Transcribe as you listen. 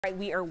Right,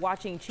 we are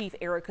watching Chief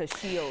Erika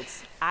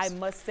Shields. I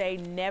must say,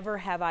 never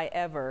have I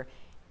ever,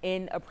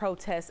 in a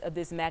protest of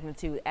this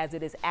magnitude, as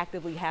it is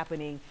actively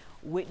happening,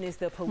 witnessed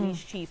the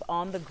police chief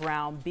on the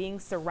ground being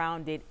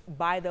surrounded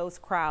by those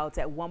crowds.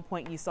 At one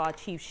point, you saw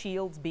Chief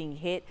Shields being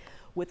hit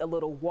with a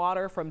little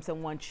water from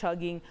someone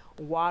chugging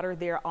water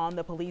there on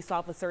the police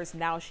officers.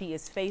 Now she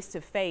is face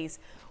to face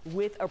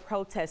with a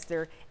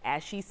protester.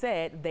 As she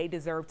said, they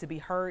deserve to be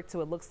heard.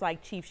 So it looks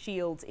like Chief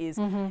Shields is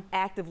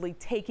actively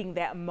taking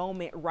that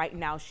moment right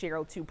now,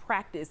 Cheryl, to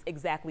practice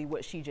exactly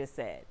what she just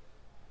said.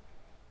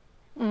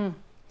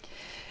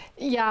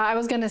 Yeah, I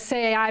was going to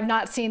say I've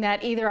not seen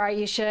that either,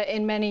 Aisha,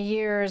 in many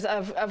years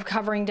of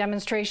covering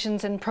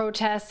demonstrations and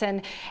protests,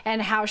 and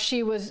how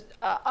she was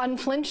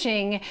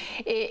unflinching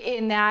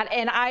in that.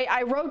 And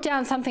I wrote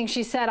down something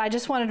she said. I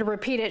just wanted to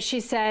repeat it.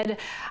 She said,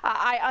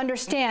 I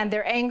understand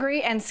they're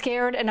angry and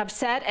scared and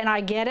upset, and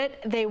I get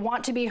it. They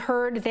want to be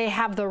heard. They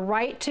have the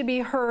right to be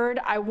heard.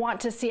 I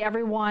want to see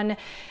everyone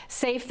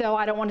safe, though.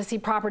 I don't want to see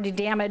property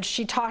damage.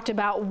 She talked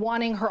about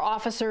wanting her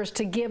officers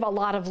to give a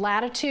lot of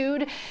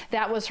latitude.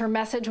 That was her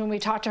message when we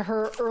talked to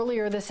her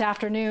earlier this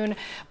afternoon,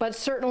 but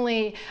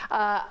certainly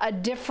a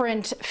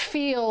different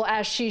feel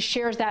as she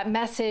shares that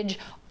message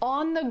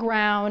on the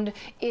ground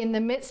in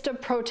the midst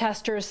of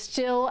protesters,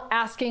 still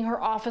asking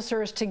her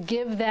officers to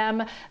give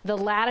them the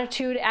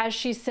latitude, as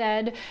she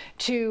said,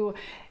 to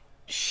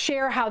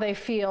share how they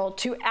feel,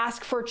 to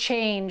ask for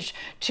change,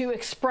 to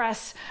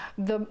express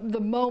the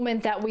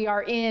moment that we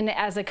are in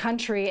as a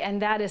country. And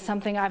that is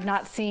something I've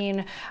not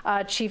seen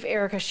Chief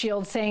Erika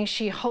Shields saying.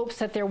 She hopes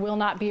that there will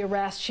not be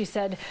arrests. She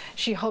said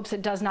she hopes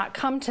it does not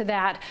come to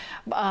that.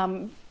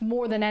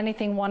 More than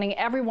anything, wanting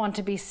everyone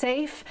to be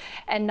safe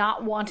and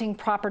not wanting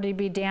property to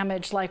be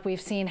damaged like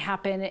we've seen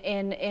happen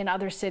in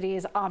other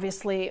cities.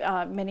 Obviously,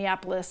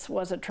 Minneapolis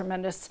was a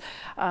tremendous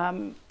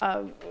amount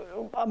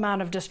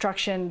of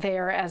destruction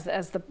there as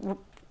the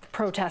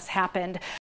protests happened.